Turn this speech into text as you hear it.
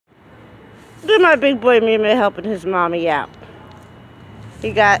Look at my big boy Mimi helping his mommy out.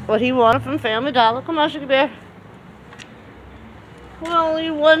 He got what he wanted from Family Dollar. Come on, Sugar Bear. We're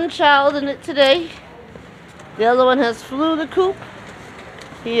only one child in it today. The other one has flew the coop.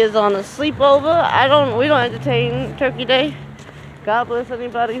 He is on a sleepover. We don't entertain Turkey Day. God bless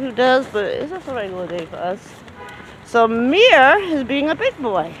anybody who does, but it's just a regular day for us. So Mir is being a big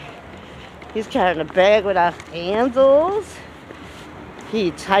boy. He's carrying a bag without handles.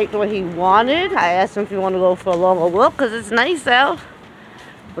 He typed what he wanted. I asked him if he wanted to go for a longer walk because it's nice out.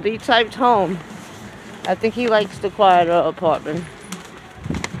 But he typed home. I think he likes the quieter apartment.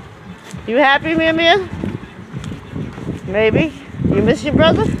 You happy, Mir? Maybe. You miss your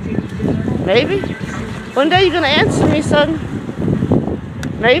brother? Maybe. One day you're going to answer me, son.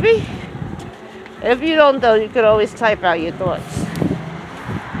 Maybe. If you don't, though, you could always type out your thoughts.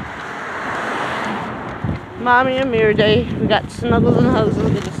 Mommy and Mir Day. We got snuggles and hugs.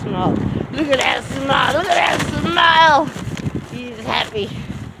 Look at the smile. Look at that smile. Look at that smile. He's happy.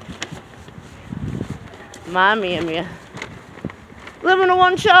 Mommy and Mir. Living in a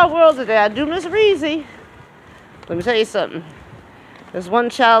one-child world today. I do miss Reezy. Let me tell you something. This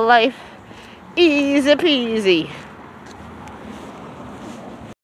one-child life, easy peasy.